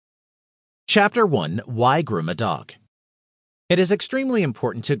Chapter 1: Why Groom a Dog. It is extremely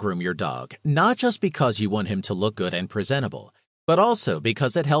important to groom your dog, not just because you want him to look good and presentable, but also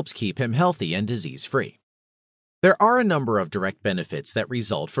because it helps keep him healthy and disease-free. There are a number of direct benefits that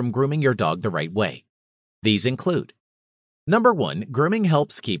result from grooming your dog the right way. These include: Number 1, grooming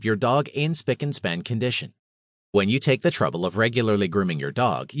helps keep your dog in spick and span condition. When you take the trouble of regularly grooming your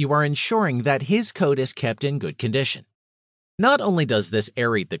dog, you are ensuring that his coat is kept in good condition. Not only does this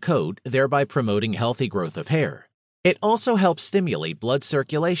aerate the coat, thereby promoting healthy growth of hair, it also helps stimulate blood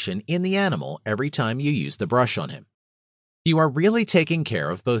circulation in the animal every time you use the brush on him. You are really taking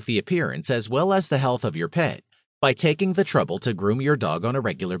care of both the appearance as well as the health of your pet by taking the trouble to groom your dog on a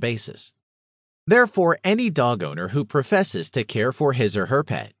regular basis. Therefore, any dog owner who professes to care for his or her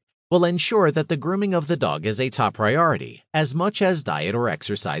pet will ensure that the grooming of the dog is a top priority as much as diet or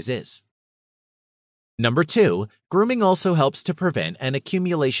exercise is. Number 2, grooming also helps to prevent an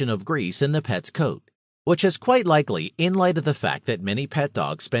accumulation of grease in the pet's coat, which is quite likely in light of the fact that many pet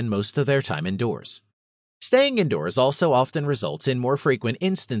dogs spend most of their time indoors. Staying indoors also often results in more frequent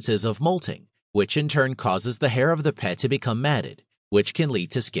instances of molting, which in turn causes the hair of the pet to become matted, which can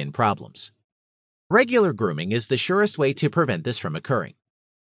lead to skin problems. Regular grooming is the surest way to prevent this from occurring.